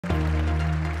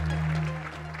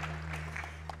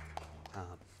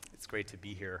great to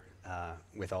be here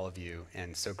with all of you,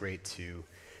 and so great to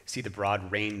see the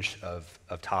broad range of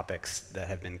topics that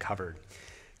have been covered.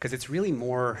 Because it's really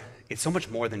it's so much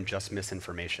more than just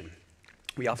misinformation.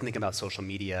 We often think about social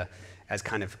media as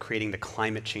kind of creating the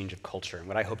climate change of culture. And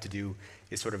what I hope to do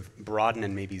is sort of broaden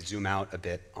and maybe zoom out a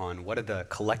bit on what are the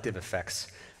collective effects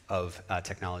of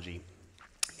technology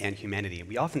and humanity.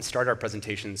 We often start our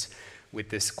presentations with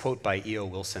this quote by E.O.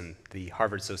 Wilson, the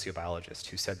Harvard sociobiologist,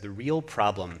 who said, "The real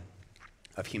problem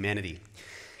of humanity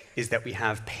is that we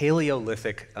have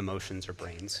Paleolithic emotions or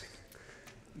brains,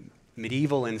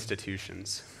 medieval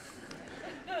institutions,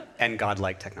 and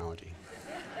godlike technology."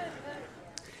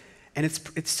 And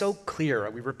it's so clear.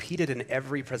 We repeat it in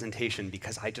every presentation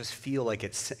because I just feel like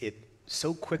it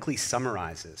so quickly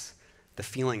summarizes the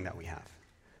feeling that we have,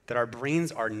 that our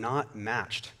brains are not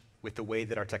matched with the way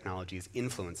that our technology is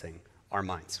influencing our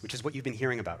minds, which is what you've been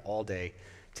hearing about all day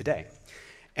today.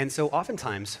 And so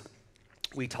oftentimes,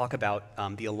 we talk about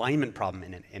the alignment problem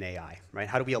in AI, right?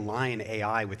 How do we align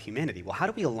AI with humanity? Well, how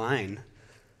do we align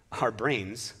our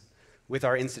brains with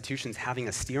our institutions having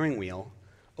a steering wheel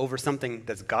over something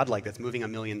that's godlike, that's moving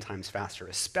 1,000,000 times faster,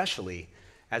 especially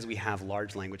as we have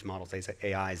large language models,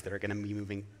 AIs, that are going to be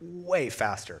moving way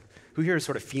faster? Who here is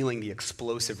sort of feeling the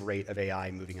explosive rate of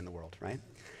AI moving in the world, right?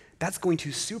 That's going to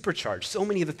supercharge so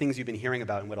many of the things you've been hearing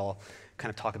about and what I'll kind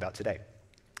of talk about today.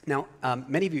 Now,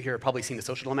 many of you here have probably seen The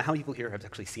Social Dilemma. How many people here have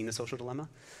actually seen The Social Dilemma?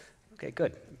 Okay,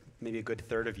 good. Maybe a good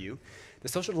third of you. The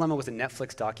Social Dilemma was a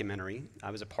Netflix documentary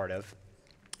I was a part of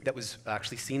that was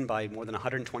actually seen by more than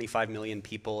 125 million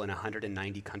people in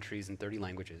 190 countries and 30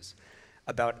 languages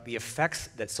about the effects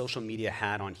that social media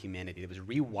had on humanity. It was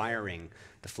rewiring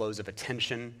the flows of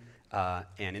attention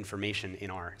and information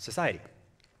in our society.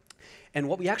 And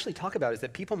what we actually talk about is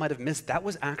that people might have missed that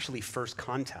was actually first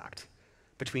contact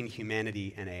between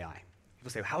humanity and AI.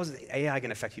 People say, how is AI going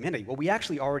to affect humanity? Well, we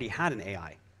actually already had an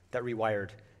AI that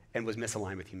rewired and was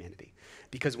misaligned with humanity.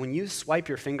 Because when you swipe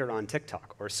your finger on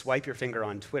TikTok, or swipe your finger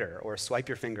on Twitter, or swipe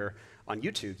your finger on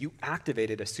YouTube, you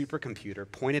activated a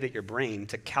supercomputer pointed at your brain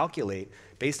to calculate,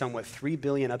 based on what 3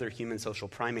 billion other human social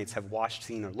primates have watched,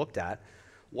 seen, or looked at,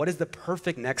 what is the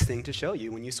perfect next thing to show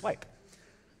you when you swipe,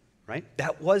 right?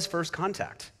 That was first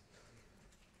contact.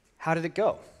 How did it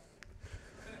go?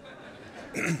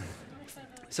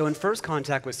 So in first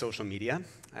contact with social media,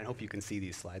 I hope you can see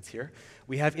these slides here,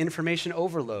 we have information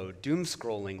overload, doom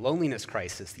scrolling, loneliness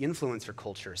crisis, the influencer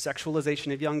culture,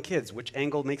 sexualization of young kids, which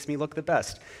angle makes me look the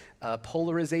best,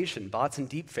 polarization, bots and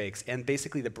deepfakes, and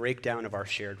basically the breakdown of our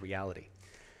shared reality.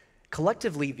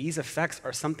 Collectively, these effects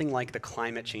are something like the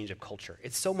climate change of culture.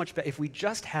 It's so much better. If we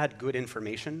just had good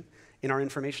information in our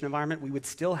information environment, we would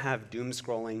still have doom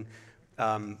scrolling.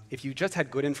 If you just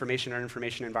had good information in our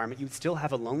information environment, you would still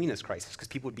have a loneliness crisis because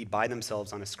people would be by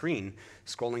themselves on a screen,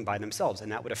 scrolling by themselves,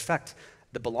 and that would affect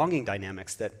the belonging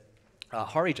dynamics that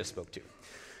Hari just spoke to.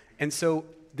 And so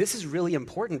this is really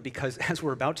important because as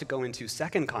we're about to go into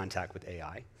second contact with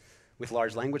AI, with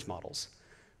large language models,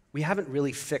 we haven't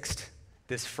really fixed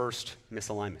this first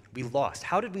misalignment. We lost.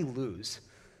 How did we lose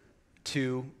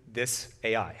to this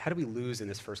AI? How did we lose in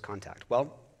this first contact?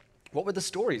 Well, what were the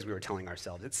stories we were telling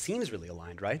ourselves? It seems really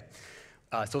aligned, right?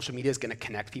 Social media is going to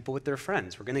connect people with their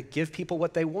friends. We're going to give people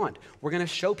what they want. We're going to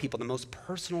show people the most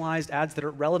personalized ads that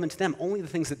are relevant to them, only the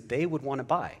things that they would want to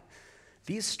buy.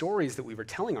 These stories that we were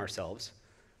telling ourselves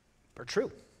are true.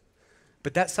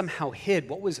 But that somehow hid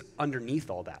what was underneath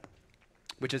all that,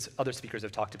 which, as other speakers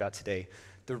have talked about today,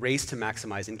 the race to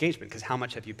maximize engagement. Because how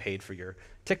much have you paid for your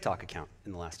TikTok account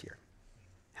in the last year?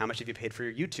 How much have you paid for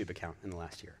your YouTube account in the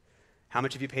last year? How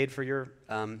much have you paid for your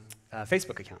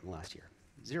Facebook account in the last year?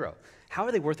 0. How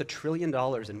are they worth $1 trillion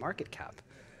in market cap?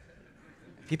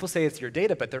 People say it's your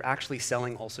data, but they're actually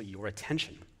selling also your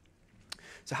attention.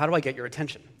 So how do I get your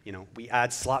attention? You know, we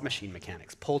add slot machine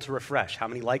mechanics, pull to refresh. How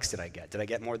many likes did I get? Did I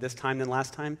get more this time than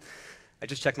last time? I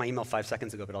just checked my email 5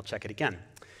 seconds ago, but I'll check it again.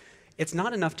 It's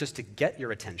not enough just to get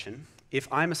your attention.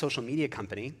 If I'm a social media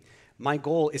company, my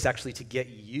goal is actually to get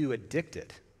you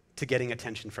addicted to getting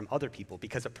attention from other people,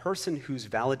 because a person who's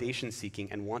validation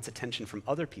seeking and wants attention from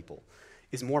other people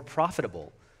is more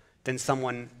profitable than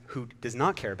someone who does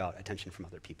not care about attention from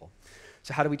other people.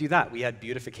 So how do we do that? We add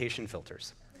beautification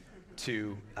filters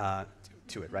to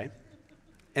it, right?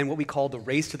 And what we call the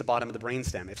race to the bottom of the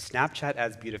brainstem. If Snapchat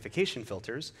adds beautification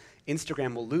filters,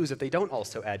 Instagram will lose if they don't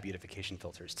also add beautification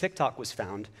filters. TikTok was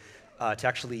found to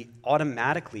actually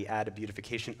automatically add a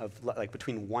beautification of like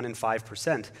between 1% and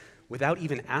 5% without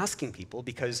even asking people,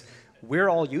 because we're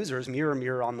all users, mirror,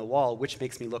 mirror on the wall, which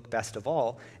makes me look best of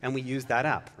all, and we use that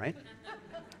app, right?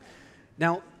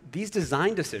 Now, these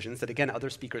design decisions that, again, other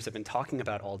speakers have been talking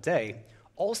about all day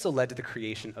also led to the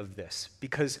creation of this,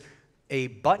 because a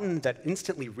button that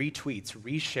instantly retweets,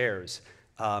 reshares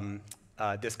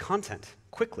this content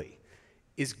quickly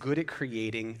is good at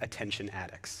creating attention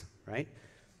addicts, right?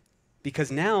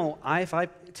 Because now,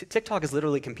 TikTok is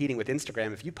literally competing with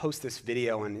Instagram. If you post this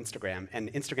video on Instagram,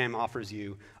 and Instagram offers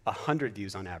you 100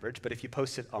 views on average, but if you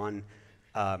post it on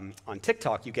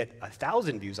TikTok, you get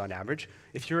 1,000 views on average.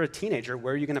 If you're a teenager,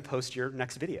 where are you going to post your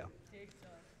next video?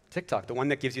 TikTok, the one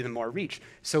that gives you the more reach.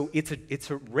 So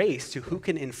it's a race to who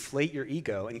can inflate your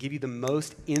ego and give you the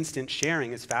most instant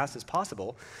sharing as fast as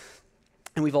possible.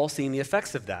 And we've all seen the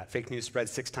effects of that. Fake news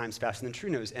spreads 6 times faster than true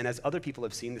news. And as other people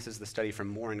have seen, this is the study from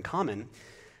More in Common,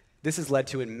 this has led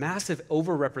to a massive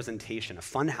overrepresentation, a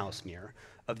funhouse mirror,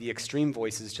 of the extreme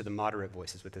voices to the moderate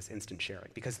voices with this instant sharing.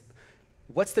 Because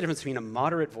what's the difference between a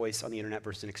moderate voice on the internet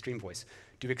versus an extreme voice?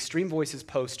 Do extreme voices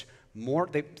post more,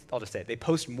 I'll just say it, they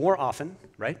post more often,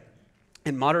 right?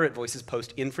 And moderate voices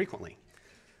post infrequently.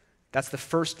 That's the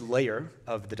first layer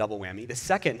of the double whammy. The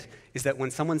second is that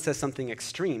when someone says something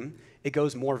extreme, it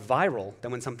goes more viral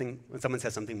than when someone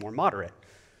says something more moderate.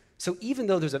 So even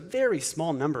though there's a very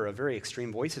small number of very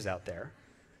extreme voices out there,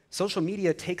 social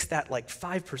media takes that like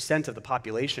 5% of the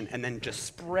population and then just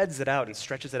spreads it out and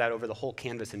stretches it out over the whole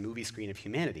canvas and movie screen of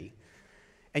humanity.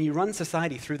 And you run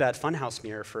society through that funhouse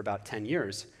mirror for about 10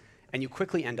 years, and you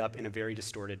quickly end up in a very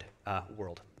distorted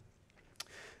world.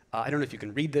 I don't know if you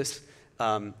can read this.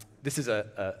 This is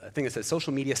a thing that says,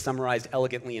 social media summarized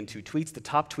elegantly in 2 tweets. The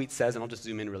top tweet says, and I'll just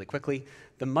zoom in really quickly,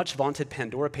 the much vaunted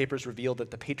Pandora Papers revealed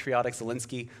that the patriotic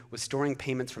Zelensky was storing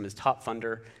payments from his top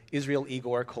funder, Israel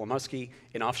Igor Kolomoisky,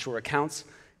 in offshore accounts,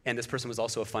 and this person was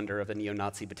also a funder of the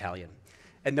neo-Nazi battalion.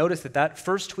 And notice that that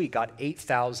first tweet got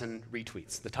 8,000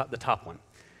 retweets, the top one.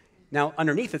 Now,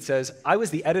 underneath it says, I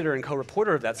was the editor and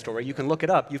co-reporter of that story. You can look it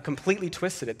up. You've completely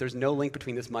twisted it. There's no link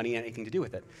between this money and anything to do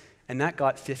with it. And that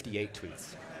got 58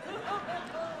 tweets.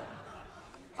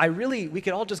 We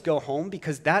could all just go home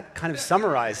because that kind of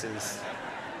summarizes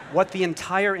what the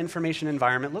entire information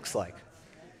environment looks like.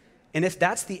 And if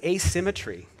that's the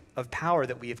asymmetry of power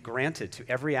that we have granted to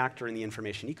every actor in the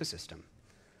information ecosystem,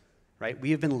 right,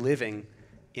 we have been living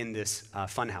in this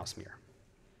funhouse mirror.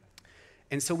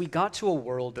 And so we got to a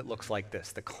world that looks like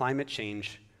this, the climate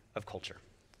change of culture.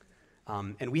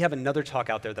 And we have another talk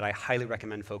out there that I highly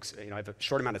recommend folks, I have a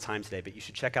short amount of time today, but you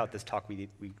should check out this talk we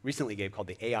recently gave called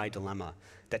The AI Dilemma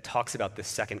that talks about this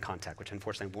second contact, which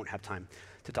unfortunately I won't have time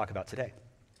to talk about today.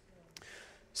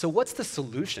 So what's the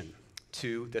solution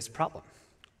to this problem?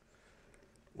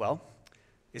 Well,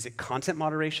 is it content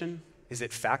moderation? Is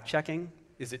it fact-checking?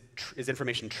 Is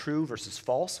information true versus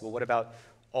false? Well, what about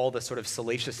all the sort of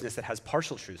salaciousness that has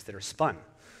partial truths that are spun?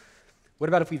 What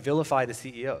about if we vilify the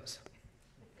CEOs,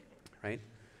 right?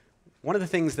 One of the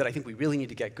things that I think we really need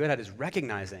to get good at is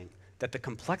recognizing that the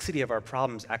complexity of our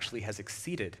problems actually has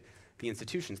exceeded the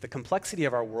institutions. The complexity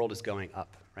of our world is going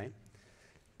up, right?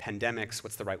 Pandemics,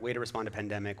 what's the right way to respond to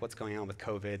pandemic? What's going on with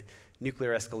COVID?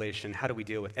 Nuclear escalation, how do we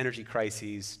deal with energy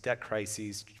crises, debt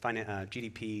crises,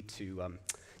 GDP to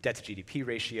debt to GDP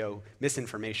ratio,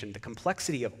 misinformation, the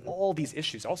complexity of all these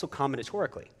issues, also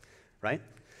combinatorically, right?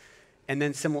 And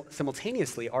then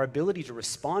simultaneously, our ability to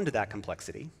respond to that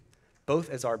complexity,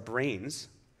 both as our brains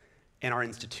and our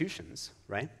institutions,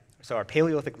 right? So our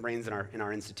Paleolithic brains and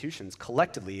our institutions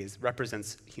collectively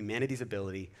represents humanity's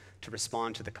ability to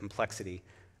respond to the complexity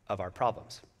of our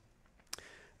problems.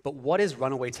 But what is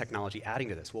runaway technology adding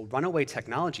to this? Well, runaway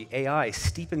technology, AI,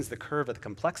 steepens the curve of the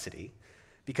complexity.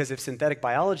 Because if synthetic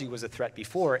biology was a threat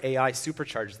before, AI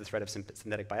supercharges the threat of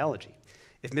synthetic biology.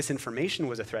 If misinformation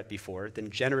was a threat before, then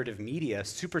generative media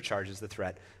supercharges the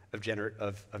threat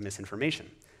of misinformation.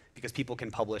 Because people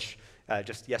can publish,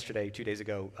 just yesterday, 2 days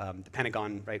ago, the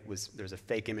Pentagon, right, there's a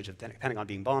fake image of the Pentagon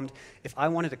being bombed. If I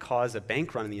wanted to cause a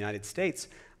bank run in the United States,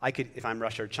 if I'm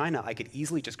Russia or China, I could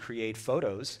easily just create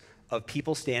photos of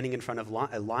people standing in front of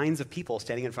lines of people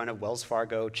standing in front of Wells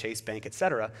Fargo, Chase Bank, et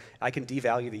cetera. I can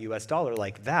devalue the US dollar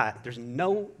like that. There's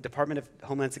no Department of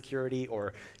Homeland Security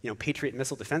or Patriot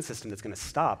missile defense system that's going to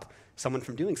stop someone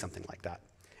from doing something like that.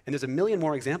 And there's a million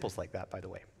more examples like that, by the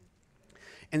way.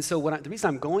 And so the reason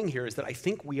I'm going here is that I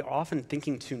think we are often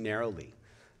thinking too narrowly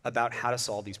about how to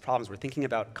solve these problems. We're thinking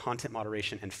about content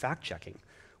moderation and fact-checking,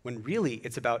 when really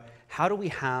it's about how do we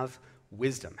have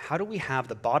wisdom? How do we have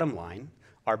the bottom line,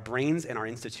 our brains and our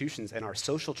institutions and our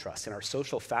social trust and our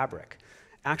social fabric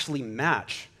actually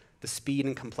match the speed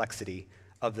and complexity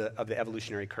of the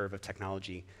evolutionary curve of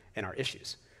technology and our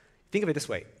issues? Think of it this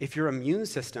way. If your immune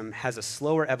system has a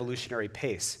slower evolutionary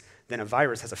pace than a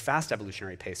virus has a fast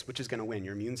evolutionary pace, which is going to win,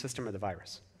 your immune system or the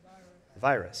virus? The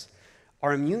virus.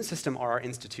 Our immune system are our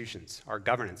institutions, our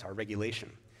governance, our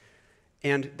regulation.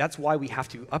 And that's why we have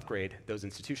to upgrade those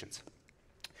institutions.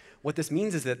 What this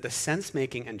means is that the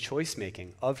sense-making and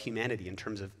choice-making of humanity in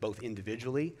terms of both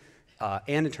individually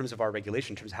and in terms of our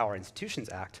regulation, in terms of how our institutions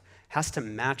act, has to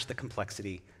match the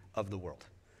complexity of the world.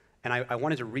 And I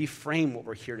wanted to reframe what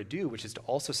we're here to do, which is to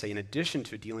also say, in addition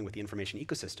to dealing with the information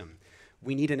ecosystem,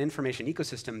 we need an information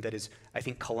ecosystem that is, I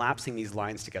think, collapsing these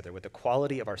lines together, with the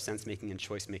quality of our sense-making and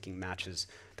choice-making matches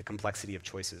the complexity of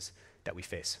choices that we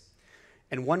face.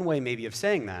 And one way maybe of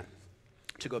saying that,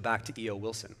 to go back to E.O.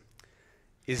 Wilson,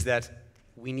 is that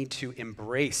we need to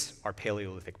embrace our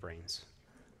Paleolithic brains,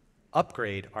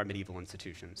 upgrade our medieval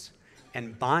institutions,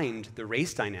 and bind the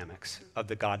race dynamics of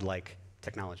the godlike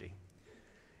technology.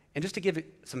 And just to give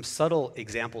some subtle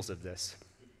examples of this,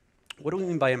 what do we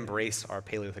mean by embrace our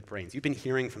Paleolithic brains? You've been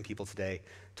hearing from people today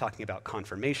talking about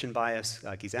confirmation bias,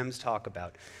 Gizem's talk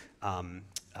about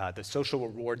the social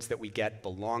rewards that we get,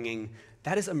 belonging.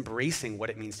 That is embracing what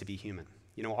it means to be human.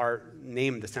 You know, our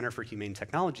name, the Center for Humane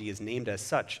Technology, is named as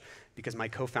such because my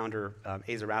co-founder,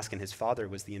 Asa Raskin, his father,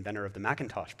 was the inventor of the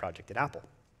Macintosh project at Apple.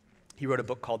 He wrote a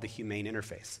book called The Humane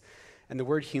Interface. And the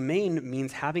word humane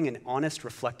means having an honest,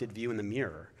 reflected view in the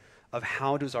mirror of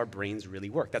how does our brains really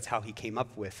work. That's how he came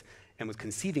up with and was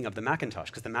conceiving of the Macintosh,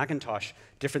 because the Macintosh,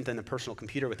 different than the personal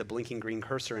computer with a blinking green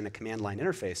cursor and a command line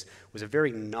interface, was a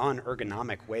very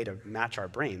non-ergonomic way to match our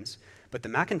brains. But the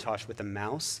Macintosh with the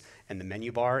mouse and the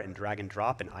menu bar and drag and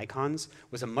drop and icons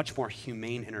was a much more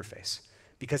humane interface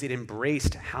because it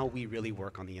embraced how we really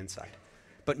work on the inside.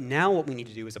 But now what we need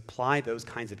to do is apply those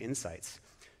kinds of insights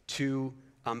to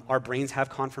our brains have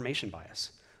confirmation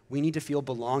bias. We need to feel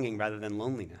belonging rather than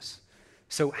loneliness.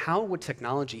 So how would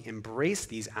technology embrace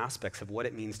these aspects of what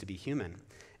it means to be human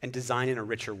and design in a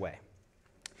richer way?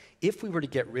 If we were to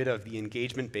get rid of the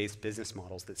engagement-based business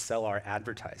models that sell our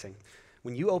advertising,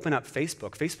 when you open up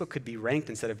Facebook, Facebook could be ranked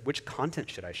instead of which content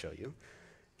should I show you,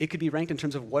 it could be ranked in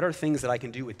terms of what are things that I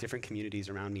can do with different communities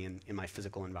around me in my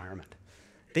physical environment.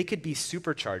 They could be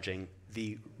supercharging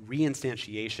the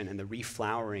reinstantiation and the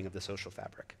reflowering of the social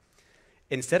fabric.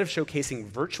 Instead of showcasing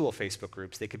virtual Facebook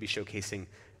groups, they could be showcasing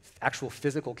actual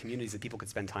physical communities that people could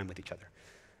spend time with each other.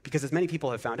 Because as many people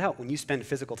have found out, when you spend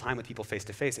physical time with people face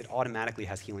to face, it automatically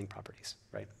has healing properties,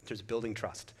 right? In terms of building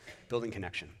trust, building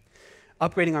connection.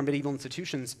 Upgrading our medieval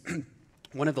institutions,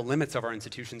 one of the limits of our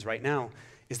institutions right now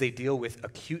is they deal with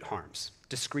acute harms,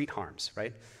 discrete harms,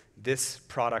 right? This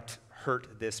product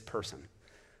hurt this person.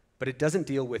 But it doesn't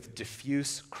deal with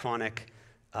diffuse, chronic,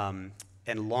 and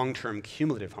long-term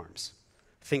cumulative harms.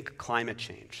 Think climate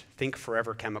change. Think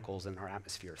forever chemicals in our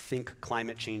atmosphere. Think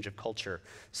climate change of culture,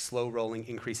 slow-rolling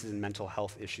increases in mental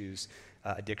health issues,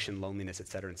 addiction, loneliness, et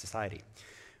cetera, in society.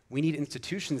 We need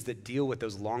institutions that deal with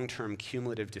those long-term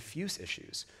cumulative diffuse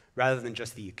issues rather than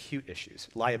just the acute issues.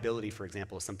 Liability, for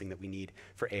example, is something that we need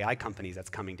for AI companies that's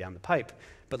coming down the pipe,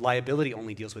 but liability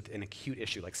only deals with an acute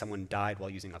issue, like someone died while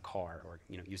using a car or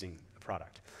using a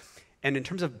product. And in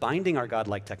terms of binding our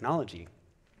godlike technology,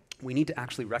 we need to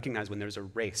actually recognize when there's a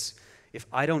race. If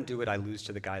I don't do it, I lose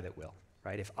to the guy that will,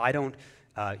 right? If I don't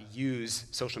use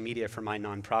social media for my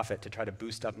nonprofit to try to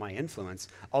boost up my influence,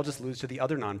 I'll just lose to the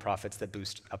other nonprofits that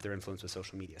boost up their influence with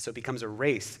social media. So it becomes a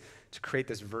race to create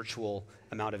this virtual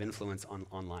amount of influence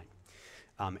online.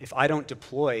 If I don't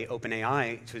deploy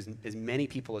OpenAI to as many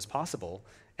people as possible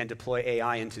and deploy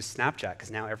AI into Snapchat,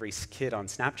 because now every kid on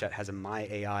Snapchat has a My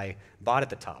AI bot at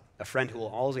the top, a friend who will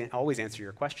always answer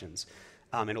your questions,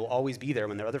 and will always be there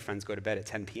when their other friends go to bed at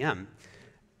 10 p.m.,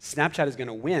 Snapchat is going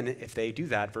to win if they do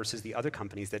that versus the other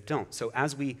companies that don't. So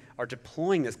as we are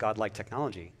deploying this godlike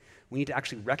technology, we need to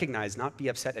actually recognize, not be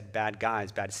upset at bad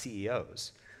guys, bad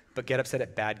CEOs, but get upset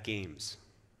at bad games,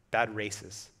 bad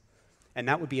races. And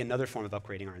that would be another form of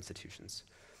upgrading our institutions.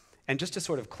 And just to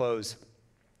sort of close,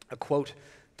 a quote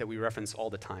that we reference all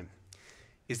the time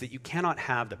is that you cannot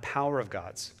have the power of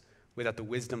gods without the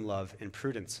wisdom, love, and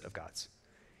prudence of gods.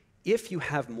 If you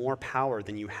have more power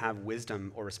than you have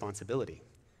wisdom or responsibility,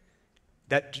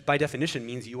 that by definition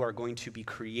means you are going to be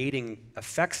creating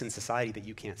effects in society that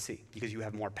you can't see because you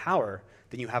have more power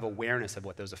than you have awareness of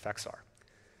what those effects are.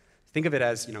 Think of it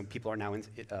as, people are now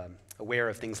aware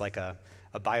of things like a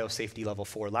biosafety level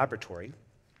 4 laboratory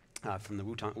from the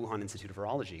Wuhan Institute of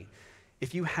Virology.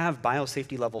 If you have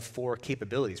biosafety level 4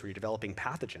 capabilities where you're developing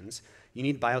pathogens, you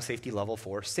need biosafety level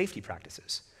 4 safety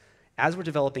practices. As we're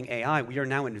developing AI, we are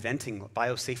now inventing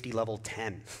biosafety level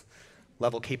 10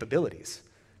 level capabilities.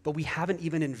 But we haven't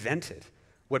even invented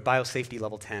what biosafety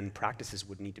level 10 practices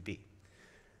would need to be.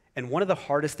 And one of the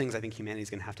hardest things I think humanity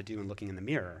is going to have to do in looking in the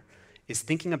mirror is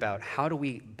thinking about how do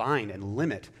we bind and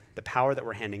limit the power that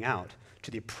we're handing out to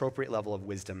the appropriate level of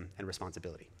wisdom and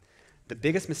responsibility. The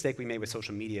biggest mistake we made with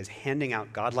social media is handing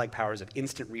out godlike powers of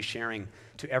instant resharing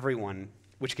to everyone,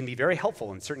 which can be very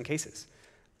helpful in certain cases.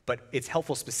 But it's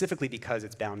helpful specifically because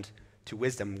it's bound to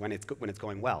wisdom when it's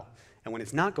going well. And when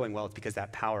it's not going well, it's because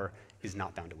that power is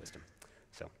not bound to wisdom.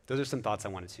 So those are some thoughts I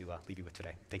wanted to leave you with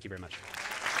today. Thank you very much.